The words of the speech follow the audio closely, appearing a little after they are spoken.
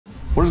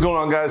What is going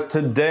on, guys?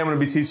 Today I'm going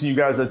to be teaching you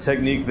guys a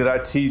technique that I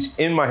teach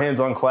in my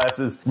hands-on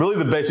classes. Really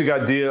the basic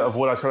idea of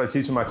what I try to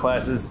teach in my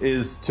classes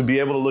is to be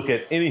able to look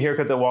at any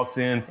haircut that walks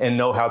in and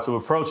know how to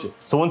approach it.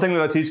 So one thing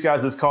that I teach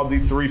guys is called the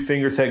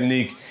 3-finger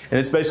technique, and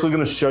it's basically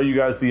going to show you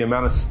guys the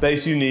amount of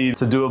space you need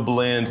to do a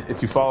blend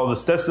if you follow the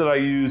steps that I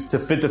use to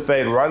fit the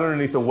fade right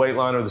underneath the weight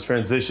line or the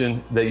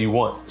transition that you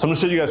want. So I'm going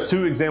to show you guys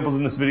 2 examples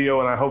in this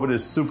video, and I hope it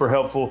is super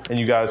helpful and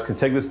you guys can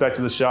take this back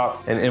to the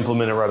shop and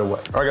implement it right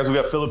away. All right guys, we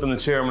got Philip in the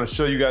chair. I'm going to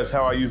show you guys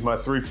how I use my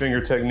 3-finger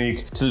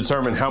technique to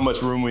determine how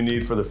much room we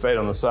need for the fade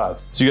on the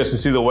sides. So you guys can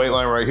see the weight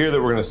line right here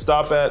that we're gonna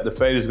stop at. The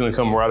fade is gonna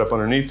come right up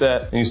underneath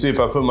that. And you see if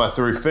I put my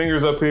 3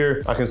 fingers up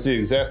here, I can see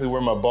exactly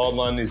where my bald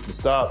line needs to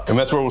stop. And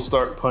that's where we'll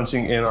start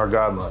punching in our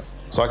guideline.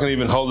 So I can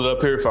even hold it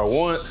up here if I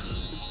want,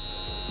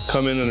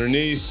 come in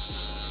underneath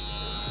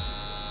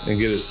and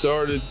get it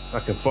started. I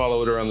can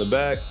follow it around the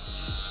back.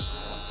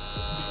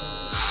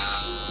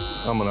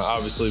 I'm gonna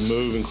obviously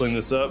move and clean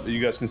this up, but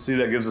you guys can see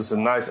that gives us a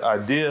nice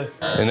idea.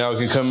 And now we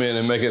can come in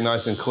and make it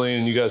nice and clean.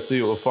 And you guys see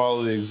it will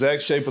follow the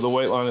exact shape of the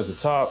weight line at the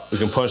top. We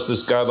can punch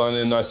this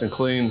guideline in nice and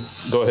clean,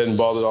 go ahead and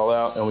bald it all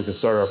out, and we can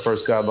start our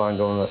first guideline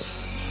going up.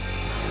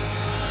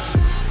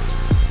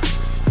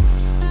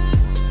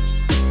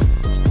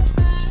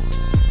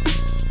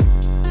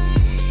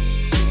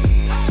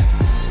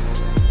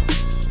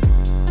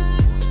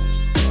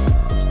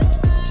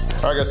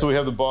 All right guys, so we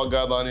have the bald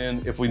guideline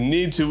in. If we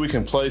need to, we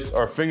can place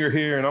our finger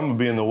here, and I'm gonna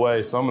be in the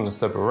way, so I'm gonna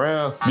step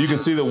around. You can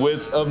see the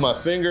width of my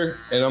finger,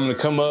 and I'm gonna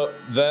come up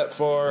that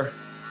far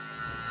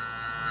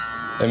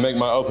and make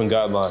my open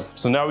guideline.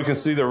 So now we can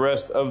see the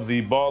rest of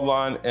the bald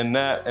line and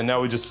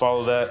now we just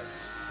follow that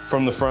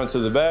from the front to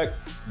the back,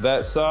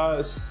 that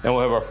size, and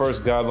we'll have our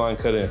first guideline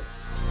cut in.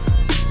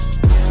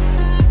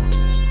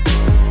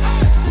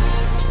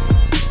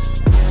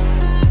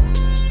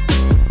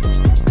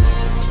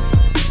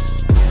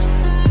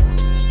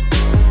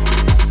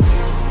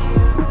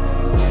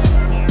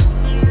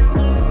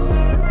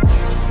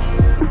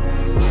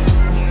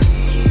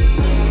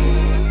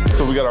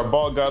 We got our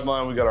bald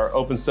guideline, we got our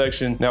open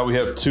section. Now we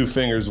have 2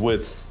 fingers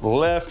width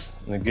left.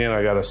 And again,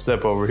 I got to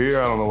step over here.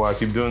 I don't know why I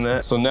keep doing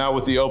that. So now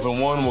with the open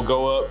one, we'll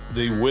go up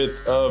the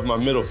width of my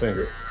middle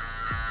finger.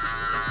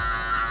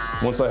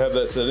 Once I have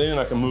that set in,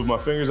 I can move my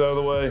fingers out of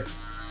the way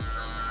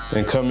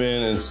and come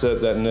in and set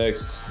that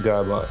next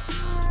guideline.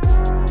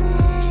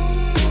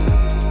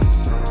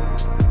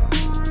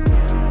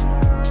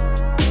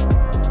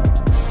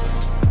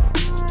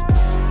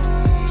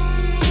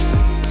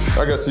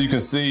 All right guys, so you can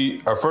see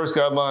our first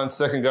guideline,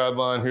 second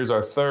guideline, here's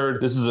our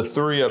third. This is a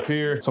 3 up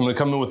here. So I'm gonna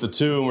come in with the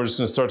 2 and we're just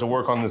gonna start to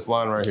work on this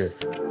line right here.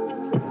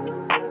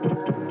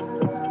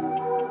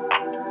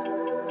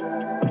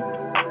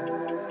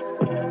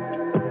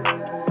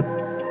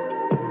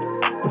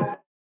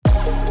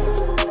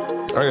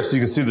 All right, so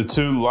you can see the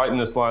 2 lighten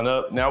this line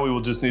up. Now we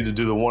will just need to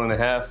do the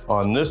 1.5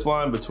 on this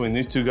line between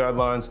these 2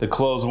 guidelines, the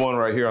closed one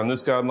right here on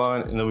this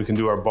guideline, and then we can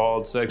do our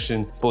bald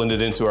section, blend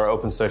it into our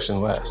open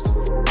section last.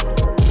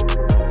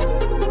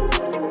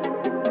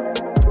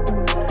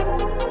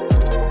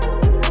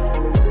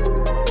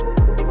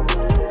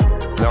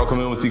 Now I'll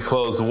come in with the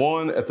closed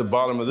one at the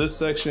bottom of this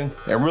section.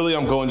 And really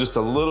I'm going just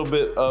a little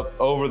bit up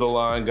over the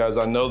line. Guys,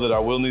 I know that I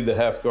will need the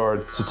half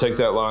guard to take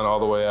that line all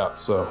the way out.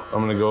 So I'm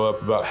gonna go up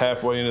about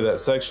halfway into that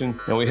section.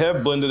 And we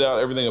have blended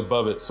out everything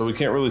above it, so we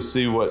can't really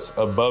see what's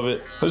above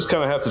it. I just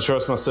kind of have to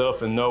trust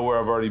myself and know where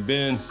I've already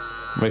been.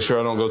 Make sure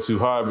I don't go too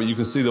high, but you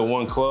can see the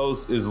one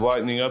closed is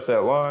lightening up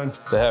that line.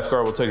 The half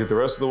guard will take it the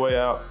rest of the way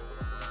out.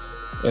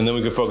 And then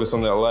we can focus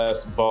on that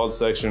last bald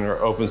section or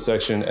open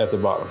section at the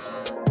bottom.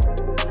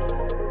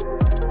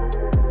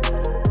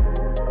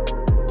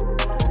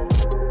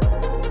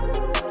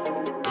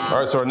 All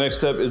right, so our next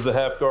step is the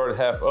half guard,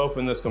 half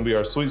open. That's gonna be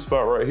our sweet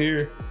spot right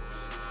here.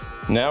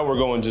 Now we're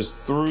going just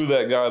through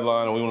that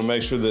guideline, and we wanna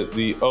make sure that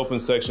the open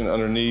section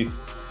underneath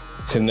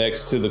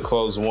connects to the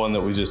closed one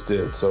that we just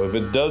did. So if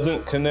it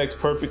doesn't connect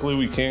perfectly,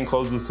 we can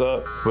close this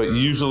up, but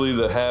usually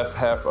the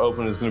half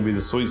open is gonna be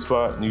the sweet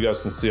spot, and you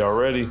guys can see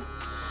already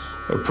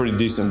a pretty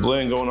decent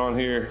blend going on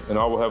here, and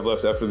all we'll have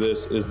left after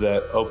this is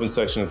that open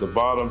section at the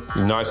bottom.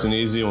 Nice and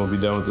easy, and we'll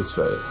be done with this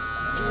fade.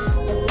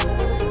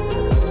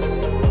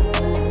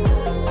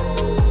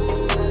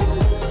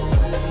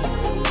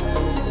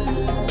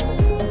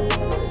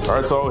 All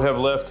right, so all we have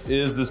left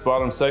is this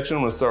bottom section.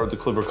 I'm gonna start with the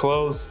clipper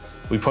closed.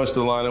 We punch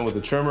the line in with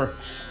the trimmer.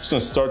 I'm just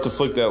gonna start to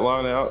flick that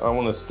line out. I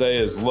wanna stay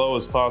as low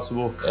as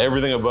possible.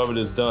 Everything above it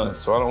is done,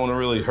 so I don't wanna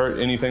really hurt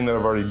anything that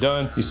I've already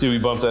done. You see we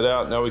bumped that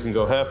out. Now we can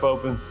go half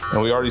open.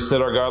 And we already set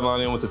our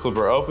guideline in with the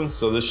clipper open,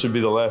 so this should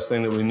be the last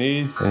thing that we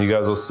need. And you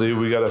guys will see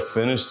we got a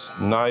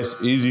finished,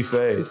 nice, easy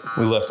fade.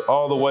 We left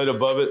all the weight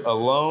above it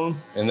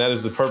alone, and that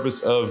is the purpose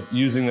of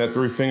using that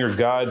 3-finger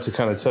guide to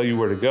kind of tell you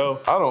where to go.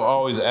 I don't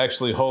always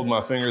actually hold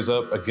my fingers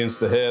up against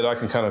the head. I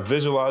can kind of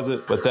visualize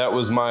it, but that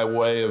was my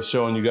way of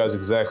showing you guys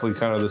exactly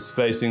kind of the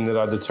spacing that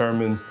I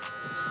determined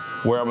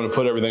where I'm gonna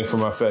put everything for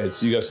my fade.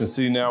 So you guys can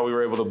see now we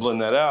were able to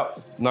blend that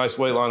out. Nice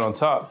weight line on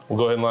top. We'll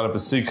go ahead and line up a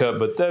C-cut,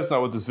 but that's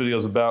not what this video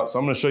is about. So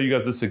I'm gonna show you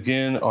guys this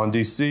again on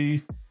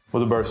DC,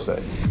 with a burst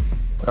fade.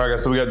 All right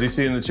guys, so we got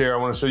DC in the chair. I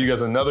want to show you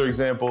guys another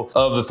example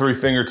of the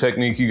 3-finger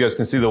technique. You guys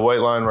can see the weight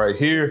line right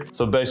here.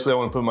 So basically I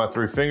want to put my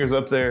 3 fingers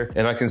up there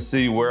and I can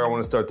see where I want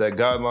to start that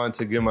guideline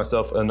to give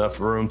myself enough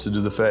room to do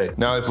the fade.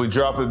 Now, if we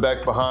drop it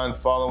back behind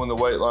following the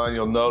weight line,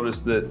 you'll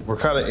notice that we're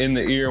kind of in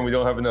the ear and we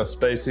don't have enough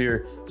space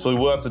here. So we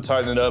will have to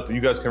tighten it up.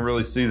 You guys can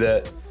really see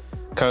that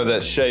kind of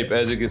that shape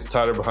as it gets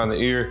tighter behind the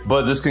ear.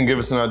 But this can give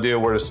us an idea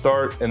where to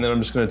start, and then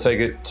I'm just gonna take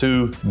it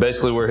to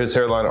basically where his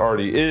hairline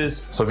already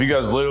is. So if you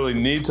guys literally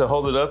need to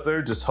hold it up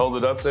there, just hold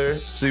it up there,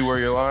 see where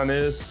your line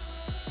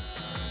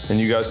is, and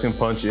you guys can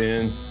punch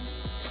in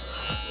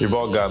your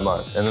bald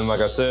guideline. And then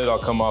like I said, I'll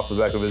come off the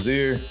back of his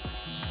ear,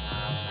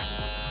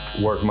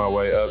 work my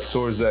way up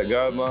towards that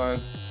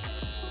guideline,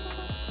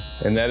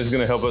 and that is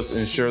gonna help us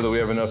ensure that we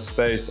have enough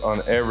space on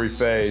every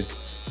fade.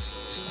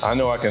 I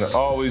know I can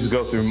always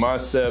go through my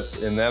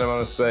steps in that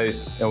amount of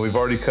space, and we've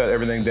already cut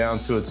everything down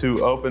to a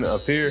 2 open up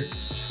here,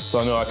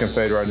 so I know I can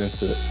fade right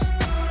into it.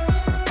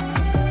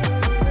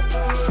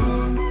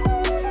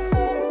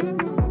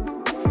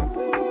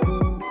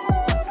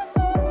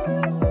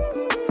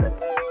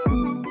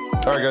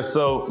 All right guys,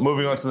 so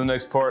moving on to the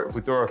next part, if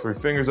we throw our 3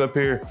 fingers up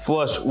here,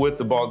 flush with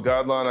the bald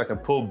guideline, I can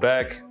pull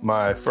back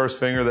my first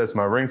finger, that's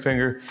my ring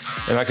finger,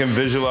 and I can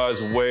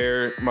visualize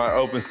where my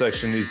open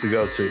section needs to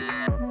go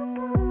to.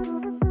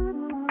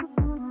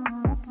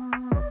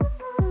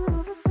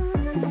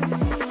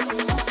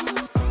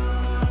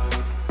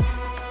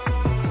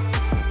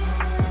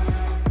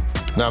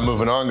 Now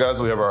moving on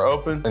guys, we have our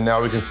open, and now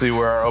we can see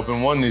where our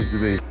open 1 needs to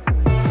be.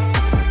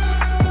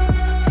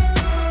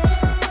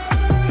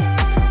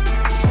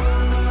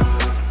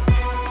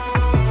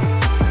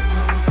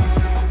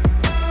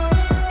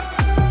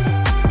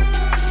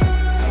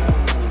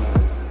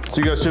 So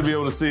you guys should be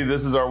able to see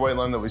this is our weight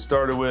line that we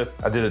started with.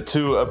 I did a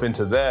 2 up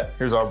into that.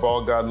 Here's our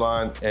bald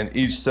guideline, and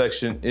each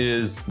section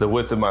is the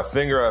width of my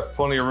finger. I have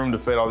plenty of room to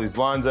fade all these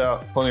lines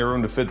out, plenty of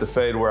room to fit the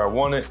fade where I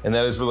want it, and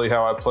that is really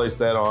how I place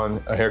that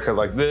on a haircut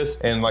like this.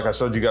 And like I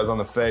showed you guys on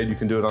the fade, you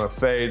can do it on a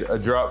fade, a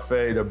drop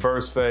fade, a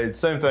burst fade,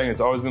 same thing. It's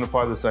always gonna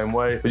apply the same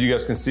way, but you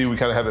guys can see we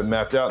kind of have it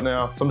mapped out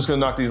now. So I'm just gonna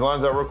knock these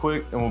lines out real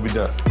quick and we'll be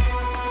done.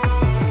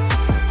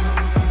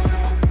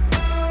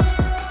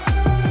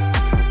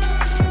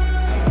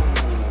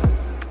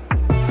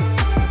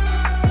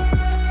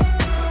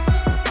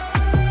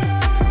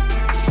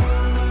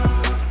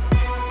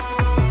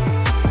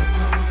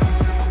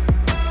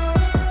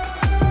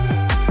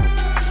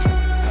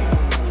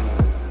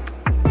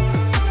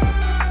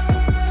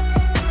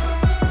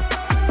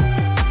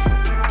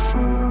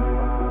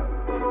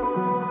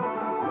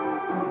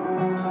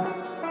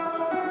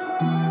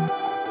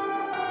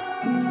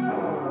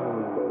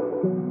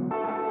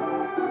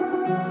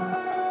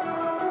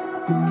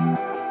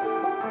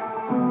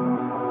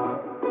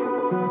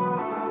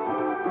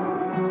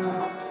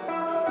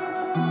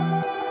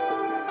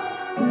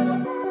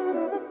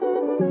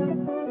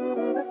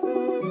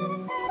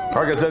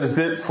 All right guys, that is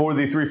it for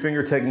the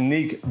 3-finger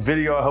technique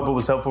video. I hope it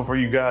was helpful for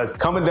you guys.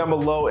 Comment down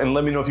below and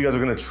let me know if you guys are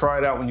gonna try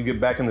it out when you get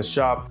back in the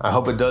shop. I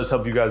hope it does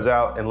help you guys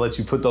out and let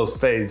you put those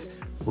fades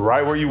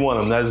right where you want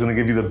them. That is gonna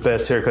give you the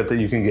best haircut that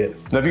you can get.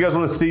 Now, if you guys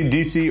wanna see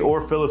DC or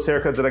Phillips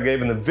haircut that I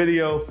gave in the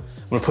video,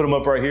 I'm gonna put them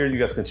up right here and you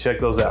guys can check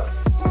those out.